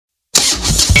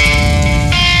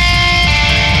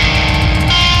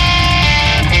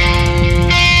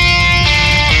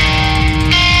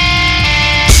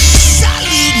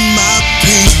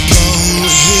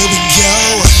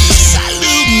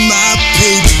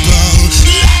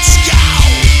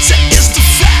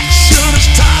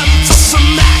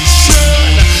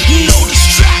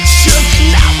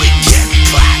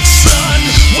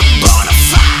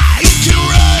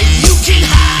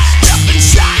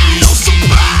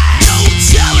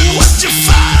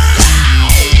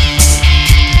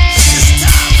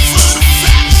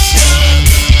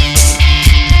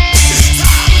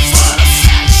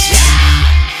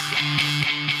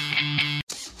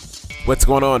What's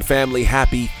going on, family?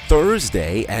 Happy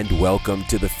Thursday and welcome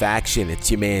to The Faction. It's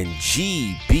your man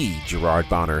GB, Gerard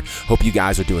Bonner. Hope you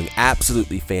guys are doing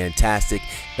absolutely fantastic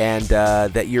and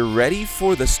that you're ready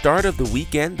for the start of the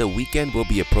weekend. The weekend will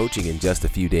be approaching in just a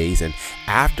few days, and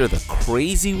after the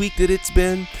crazy week that it's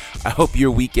been, I hope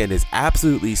your weekend is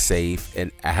absolutely safe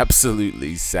and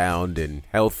absolutely sound and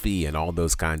healthy and all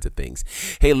those kinds of things.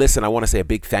 Hey, listen, I want to say a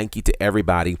big thank you to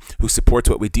everybody who supports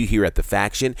what we do here at The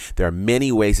Faction. There are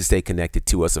many ways to stay connected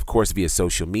to us, of course, via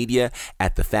social media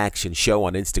at The Faction Show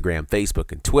on Instagram,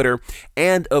 Facebook, and Twitter.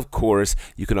 And of course,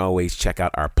 you can always check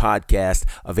out our podcast,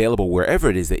 available wherever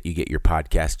it is that you get your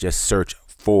podcast. Just search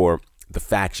for The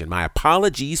Faction. My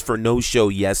apologies for no show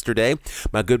yesterday.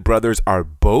 My good brothers are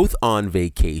both on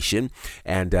vacation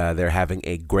and they're having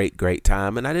a great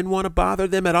time, and I didn't want to bother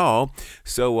them at all.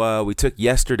 So we took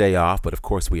yesterday off, but of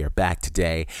course we are back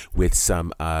today with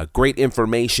some great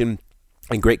information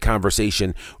and great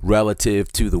conversation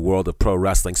relative to the world of pro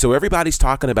wrestling. So everybody's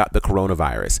talking about the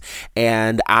coronavirus,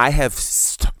 and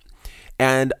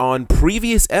and on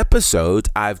previous episodes,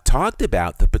 I've talked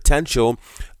about the potential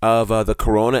of the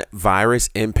coronavirus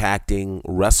impacting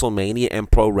WrestleMania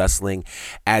and pro wrestling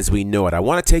as we know it. I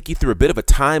want to take you through a bit of a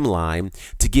timeline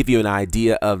to give you an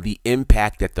idea of the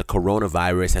impact that the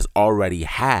coronavirus has already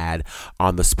had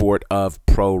on the sport of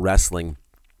pro wrestling.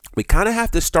 We kind of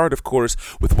have to start, of course,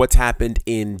 with what's happened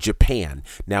in Japan.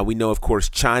 Now, we know, of course,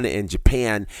 China and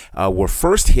Japan were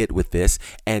first hit with this,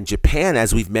 and Japan,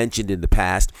 as we've mentioned in the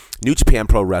past, New Japan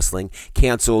Pro Wrestling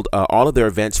canceled all of their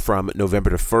events from November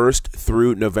the 1st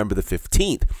through November the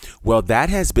 15th. Well, that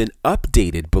has been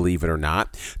updated, believe it or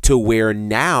not, to where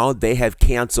now they have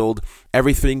canceled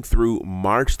everything through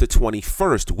March the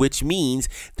 21st, which means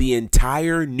the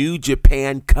entire New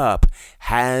Japan Cup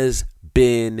has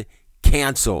been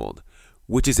canceled,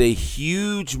 which is a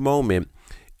huge moment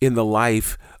in the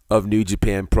life of New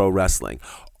Japan Pro Wrestling.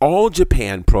 All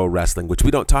Japan Pro Wrestling, which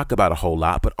we don't talk about a whole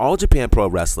lot, but All Japan Pro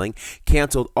Wrestling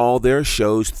canceled all their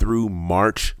shows through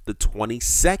March the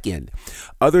 22nd.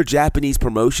 Other Japanese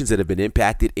promotions that have been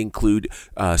impacted include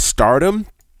Stardom.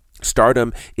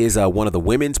 Stardom is one of the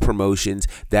women's promotions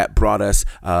that brought us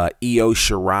Io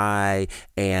Shirai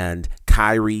and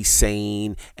Kairi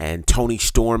Sane, and Toni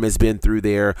Storm has been through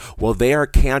there. Well, they are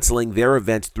canceling their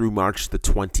events through March the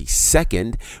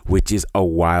 22nd, which is a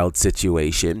wild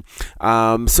situation.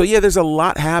 So yeah, there's a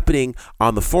lot happening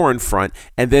on the foreign front.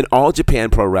 And then All Japan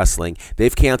Pro Wrestling,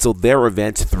 they've canceled their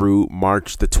events through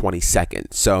March the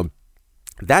 22nd. So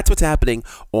that's what's happening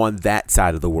on that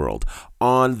side of the world.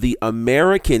 On the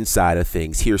American side of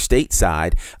things, here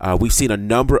stateside, we've seen a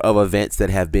number of events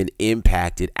that have been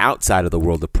impacted outside of the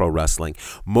world of pro wrestling.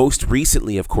 Most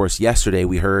recently, of course, yesterday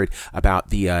we heard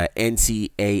about the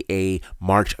NCAA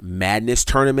March Madness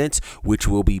tournaments, which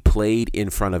will be played in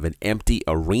front of an empty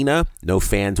arena. No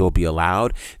fans will be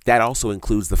allowed. That also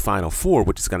includes the Final Four,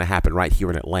 which is going to happen right here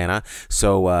in Atlanta.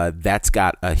 So that's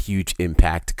got a huge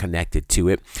impact connected to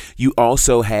it. You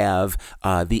also have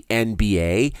the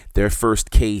NBA. Their first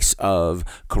case of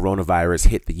coronavirus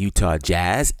hit the Utah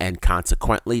Jazz, and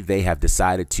consequently they have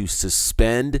decided to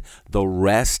suspend the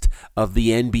rest of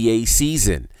the NBA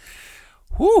season.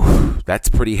 Whew, that's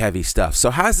pretty heavy stuff.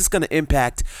 So how is this going to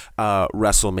impact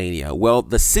WrestleMania? Well,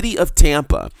 the city of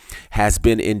Tampa has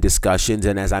been in discussions,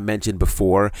 and as I mentioned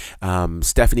before,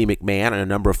 Stephanie McMahon and a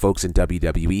number of folks in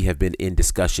WWE have been in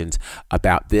discussions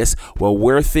about this. Well,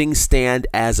 where things stand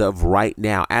as of right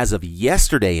now, as of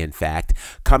yesterday, in fact,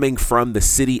 coming from the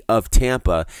city of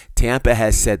Tampa, Tampa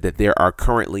has said that there are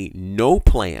currently no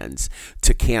plans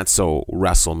to cancel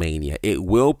WrestleMania. It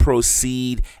will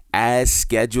proceed as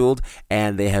scheduled,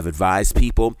 and they have advised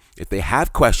people, if they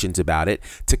have questions about it,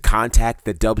 to contact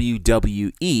the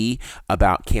WWE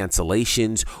about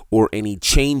cancellations or any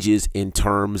changes in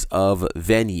terms of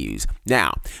venues.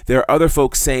 Now, there are other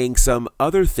folks saying some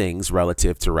other things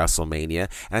relative to WrestleMania,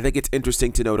 and I think it's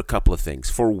interesting to note a couple of things.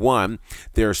 For one,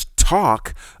 there's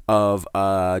talk of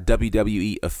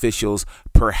WWE officials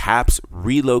perhaps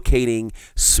relocating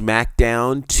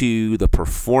SmackDown to the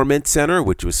Performance Center,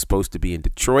 which was supposed to be in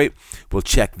Detroit. We'll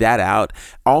check that out.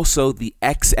 Also, the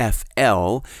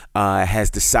XFL has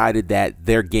decided that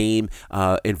their game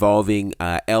involving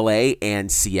LA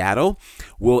and Seattle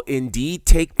will indeed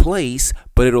take place,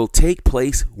 but it'll take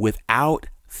place without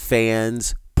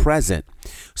fans present.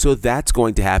 So that's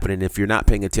going to happen. And if you're not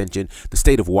paying attention, the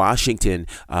state of Washington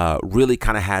really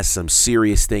kind of has some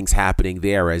serious things happening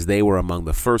there, as they were among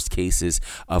the first cases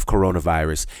of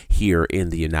coronavirus here in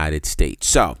the United States.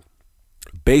 So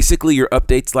Basically, your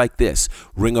updates like this.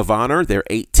 Ring of Honor, their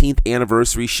 18th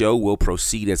anniversary show will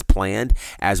proceed as planned.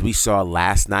 As we saw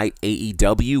last night,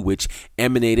 AEW, which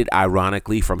emanated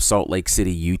ironically from Salt Lake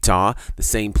City, Utah, the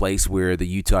same place where the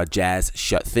Utah Jazz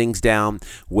shut things down.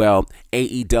 Well,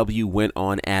 AEW went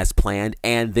on as planned,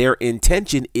 and their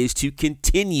intention is to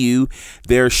continue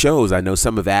their shows. I know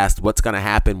some have asked what's going to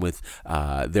happen with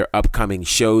their upcoming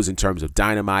shows in terms of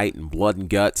Dynamite and Blood and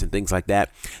Guts and things like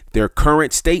that. Their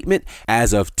current statement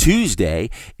as of Tuesday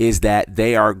is that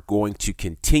they are going to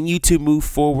continue to move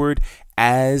forward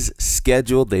as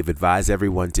scheduled. They've advised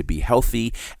everyone to be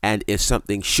healthy, and if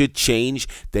something should change,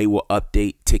 they will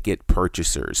update ticket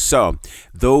purchasers. So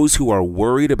those who are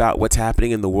worried about what's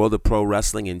happening in the world of pro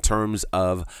wrestling in terms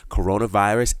of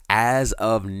coronavirus, as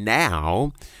of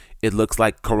now, it looks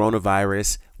like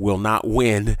coronavirus will not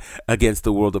win against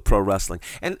the world of pro wrestling.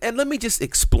 And let me just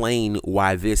explain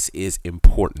why this is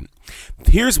important.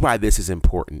 Here's why this is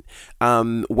important.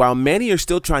 While many are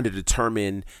still trying to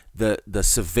determine the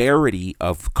severity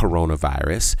of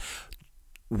coronavirus,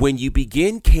 when you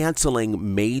begin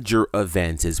canceling major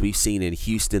events, as we've seen in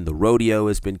Houston, the rodeo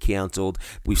has been canceled.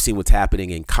 We've seen what's happening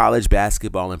in college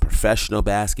basketball and professional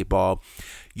basketball.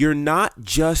 You're not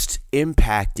just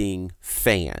impacting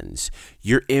fans,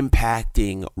 you're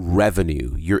impacting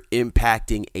revenue, you're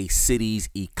impacting a city's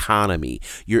economy,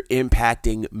 you're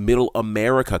impacting middle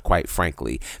America, quite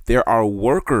frankly. There are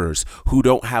workers who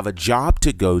don't have a job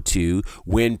to go to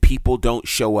when people don't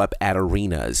show up at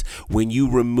arenas. When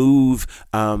you remove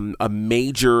a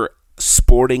major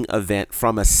sporting event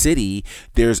from a city,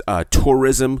 there's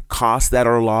tourism costs that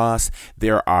are lost.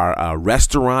 There are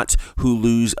restaurants who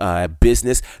lose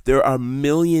business. There are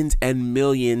millions and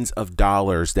millions of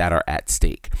dollars that are at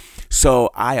stake. So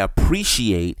I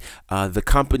appreciate the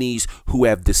companies who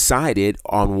have decided,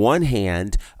 on one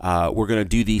hand, we're going to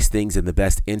do these things in the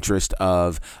best interest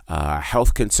of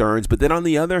health concerns, but then on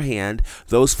the other hand,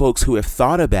 those folks who have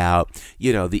thought about,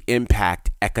 the impact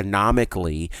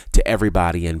economically to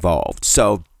everybody involved.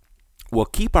 So we'll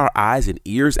keep our eyes and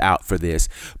ears out for this,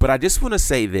 but I just want to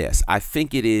say this. I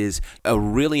think it is a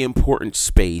really important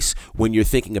space when you're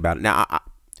thinking about it. Now,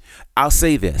 I'll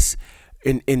say this.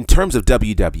 In terms of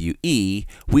WWE,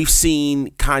 we've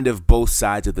seen kind of both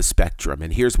sides of the spectrum,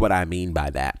 and here's what I mean by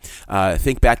that.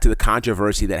 Think back to the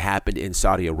controversy that happened in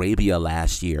Saudi Arabia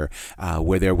last year,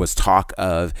 where there was talk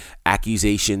of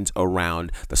accusations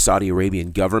around the Saudi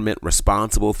Arabian government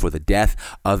responsible for the death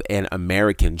of an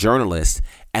American journalist,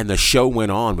 and the show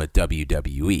went on with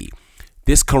WWE.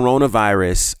 This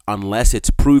coronavirus, unless it's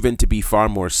proven to be far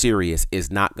more serious, is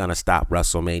not going to stop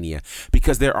WrestleMania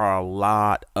because there are a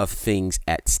lot of things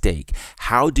at stake.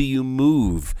 How do you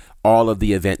move all of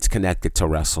the events connected to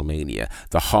WrestleMania,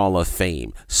 the Hall of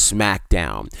Fame,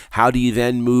 SmackDown? How do you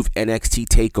then move NXT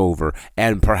TakeOver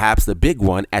and perhaps the big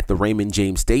one at the Raymond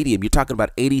James Stadium? You're talking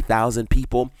about 80,000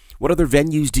 people. What other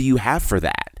venues do you have for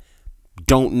that?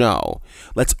 Don't know.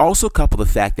 Let's also couple the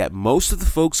fact that most of the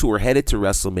folks who are headed to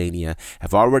WrestleMania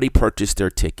have already purchased their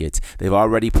tickets. They've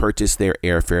already purchased their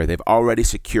airfare. They've already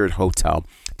secured hotel.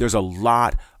 There's a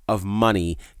lot of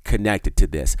money connected to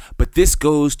this. But this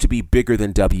goes to be bigger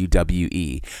than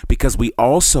WWE because we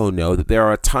also know that there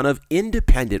are a ton of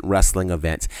independent wrestling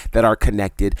events that are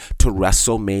connected to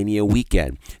WrestleMania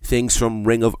weekend. Things from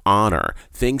Ring of Honor,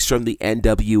 things from the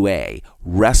NWA,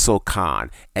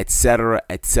 WrestleCon, etc.,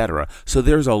 etc. So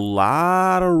there's a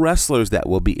lot of wrestlers that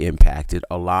will be impacted,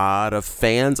 a lot of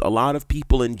fans, a lot of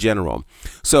people in general.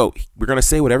 So we're going to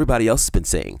say what everybody else has been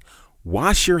saying.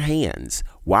 Wash your hands.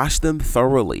 Wash them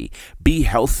thoroughly. Be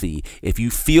healthy. If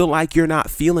you feel like you're not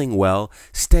feeling well,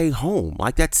 stay home.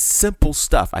 Like, that's simple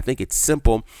stuff. I think it's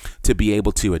simple to be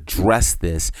able to address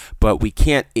this, but we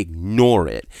can't ignore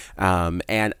it.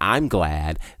 And I'm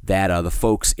glad that the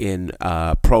folks in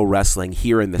pro wrestling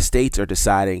here in the States are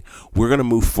deciding we're going to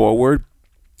move forward.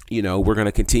 We're going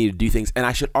to continue to do things. And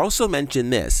I should also mention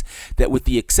this, that with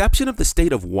the exception of the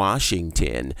state of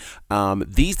Washington,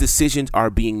 these decisions are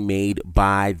being made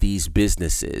by these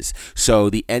businesses. So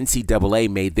the NCAA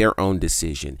made their own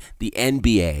decision. The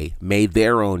NBA made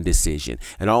their own decision.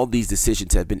 And all of these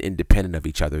decisions have been independent of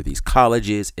each other, these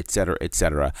colleges, et cetera, et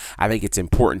cetera. I think it's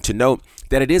important to note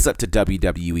that it is up to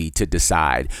WWE to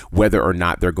decide whether or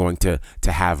not they're going to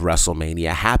have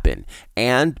WrestleMania happen.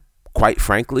 And quite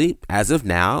frankly, as of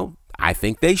now, I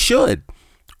think they should.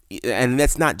 And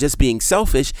that's not just being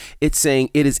selfish. It's saying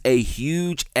it is a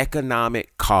huge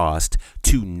economic cost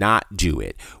to not do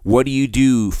it. What do you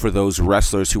do for those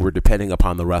wrestlers who are depending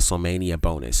upon the WrestleMania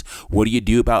bonus? What do you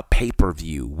do about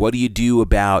pay-per-view? What do you do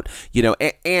about,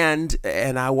 and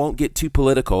I won't get too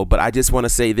political, but I just want to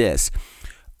say this.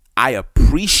 I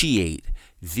appreciate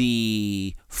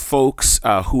the folks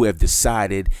who have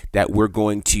decided that we're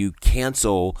going to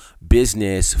cancel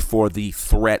business for the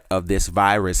threat of this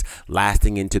virus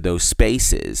lasting into those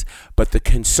spaces. But the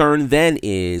concern then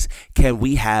is, can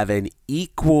we have an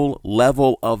equal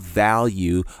level of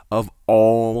value of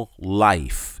all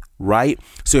life? Right?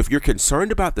 So if you're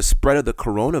concerned about the spread of the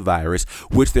coronavirus,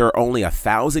 which there are only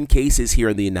 1,000 cases here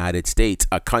in the United States,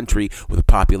 a country with a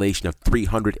population of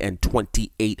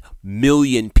 328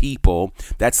 million people,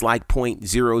 that's like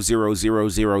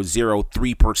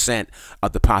 0.00003%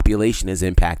 of the population is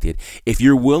impacted. If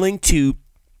you're willing to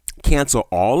cancel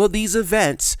all of these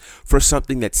events for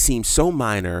something that seems so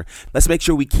minor, let's make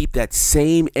sure we keep that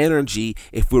same energy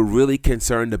if we're really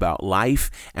concerned about life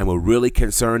and we're really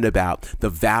concerned about the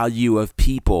value of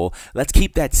people. Let's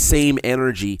keep that same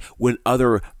energy when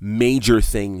other major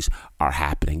things are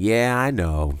happening. Yeah, I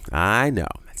know.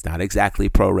 It's not exactly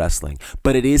pro wrestling,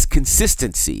 but it is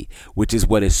consistency, which is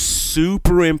what is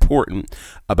super important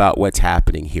about what's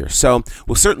happening here. So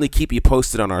we'll certainly keep you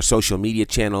posted on our social media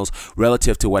channels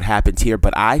relative to what happens here.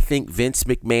 But I think Vince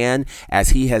McMahon,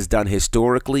 as he has done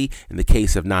historically in the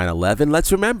case of 9/11,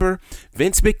 let's remember,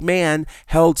 Vince McMahon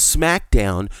held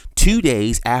SmackDown 2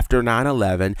 days after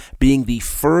 9/11, being the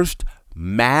first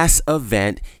mass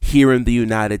event here in the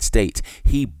United States.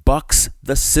 He bucks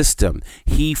the system.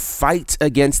 He fights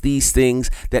against these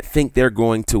things that think they're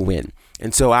going to win.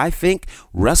 And so I think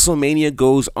WrestleMania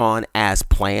goes on as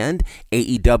planned.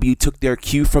 AEW took their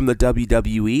cue from the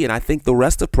WWE, and I think the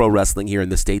rest of pro wrestling here in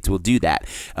the States will do that.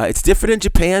 It's different in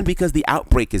Japan because the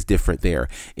outbreak is different there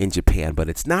in Japan, but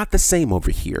it's not the same over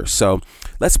here. So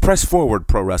let's press forward,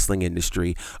 pro wrestling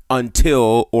industry,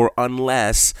 until or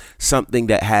unless something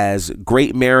that has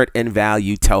great merit and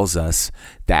value tells us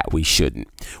that we shouldn't.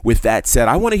 With that said,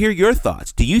 I want to hear your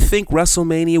thoughts. Do you think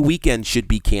WrestleMania weekend should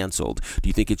be canceled? Do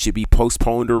you think it should be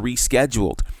postponed or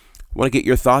rescheduled? I want to get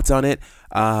your thoughts on it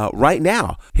right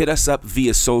now. Hit us up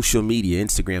via social media,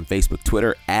 Instagram, Facebook,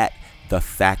 Twitter, at The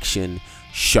Faction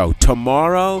Show.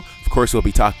 Tomorrow, of course, we'll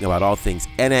be talking about all things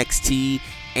NXT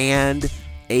and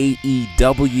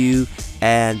AEW,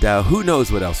 and who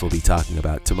knows what else we'll be talking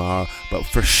about tomorrow, but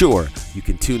for sure you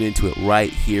can tune into it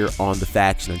right here on The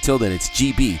Faction. Until then, it's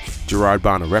GB, Gerard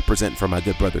Bonner, representing for my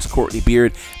good brothers Courtney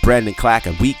Beard, Brandon Clack,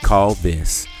 and we call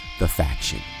this The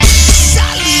Faction.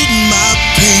 Salute my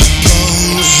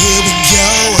people, here we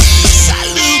go.